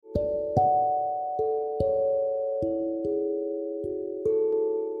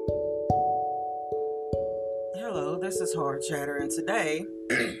This is Hard Chatter, and today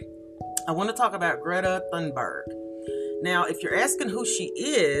I want to talk about Greta Thunberg. Now, if you're asking who she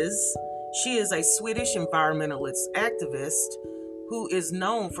is a Swedish environmentalist activist who is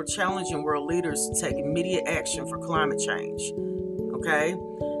known for challenging world leaders to take immediate action for climate change. Okay?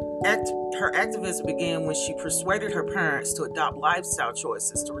 Her activism began when she persuaded her parents to adopt lifestyle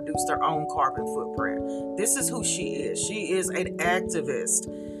choices to reduce their own carbon footprint. This is who she is. She is an activist.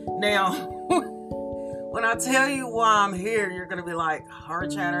 Now, when I tell you why I'm here, you're going to be like,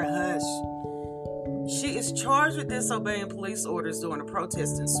 Hard Chatter, hush. She is charged with disobeying police orders during a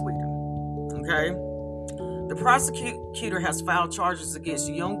protest in Sweden. Okay? The prosecutor has filed charges against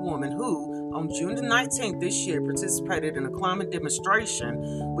a young woman who, on June the 19th this year, participated in a climate demonstration,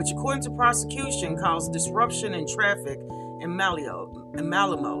 which, according to prosecution, caused disruption in traffic in Malmo,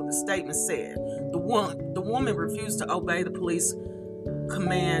 the statement said. The woman refused to obey the police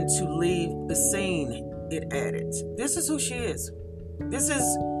command to leave the scene, it added. This is who she is. This is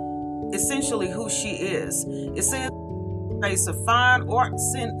essentially who she is. It says face a fine or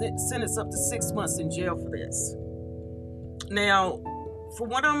sentence up to 6 months in jail for this. Now, for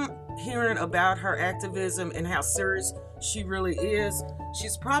what I'm hearing about her activism and how serious she really is,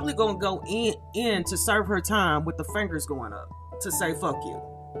 she's probably going to go in to serve her time with the fingers going up to say fuck you.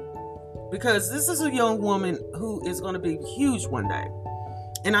 Because this is a young woman who is going to be huge one day.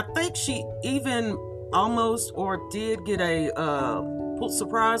 And I think she even almost or did get a Pulitzer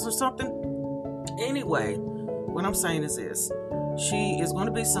Prize or something. Anyway, what I'm saying is this. She is going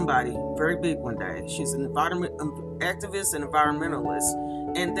to be somebody very big one day. She's an activist and environmentalist.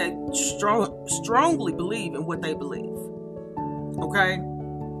 And they strongly believe in what they believe. Okay?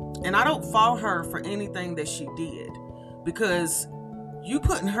 And I don't fault her for anything that she did. Because you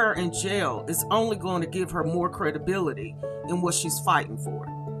putting her in jail is only going to give her more credibility in what she's fighting for.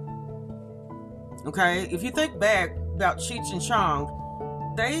 Okay? If you think back about Cheech and Chong,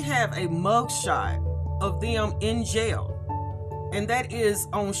 they have a mugshot of them in jail. And that is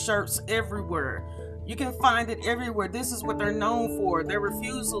on shirts everywhere. You can find it everywhere. This is what they're known for. Their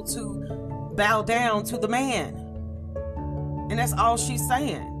refusal to bow down to the man. And that's all she's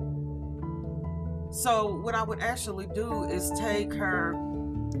saying. So what I would actually do is take her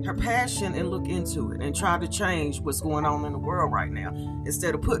passion and look into it and try to change what's going on in the world right now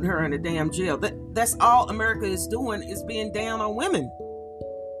instead of putting her in a damn jail. That's all America is doing, is being down on women.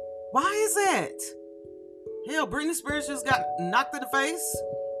 Why is that? Hell, Britney Spears just got knocked in the face.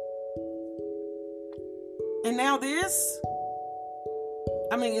 And now this?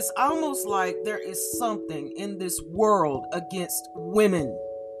 I mean, it's almost like there is something in this world against women.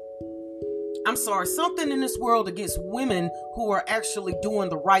 I'm sorry, something in this world against women who are actually doing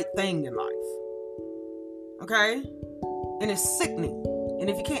the right thing in life. Okay? And it's sickening. And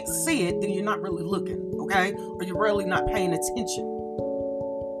if you can't see it, then you're not really looking. Okay? Or you're really not paying attention.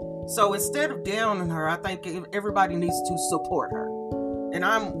 So instead of downing her, I think everybody needs to support her. And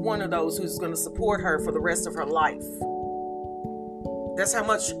I'm one of those who's going to support her for the rest of her life. That's how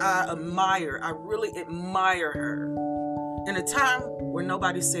much I really admire her. In a time where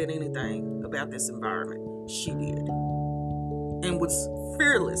nobody said anything about this environment, she did. And was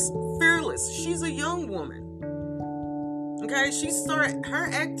fearless. She's a young woman. Okay, she started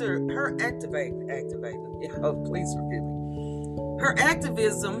activating. Oh, please forgive me. Her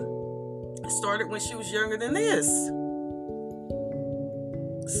activism started when she was younger than this.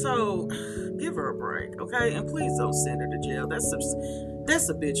 So, give her a break, okay? And please don't send her to jail. That's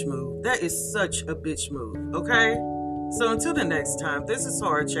a bitch move. That is such a bitch move, okay? So until the next time, this is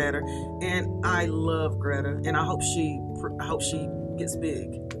Hard Chatter, and I love Greta, and I hope she gets big.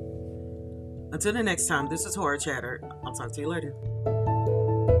 Until the next time, this is Hard Chatter. I'll talk to you later.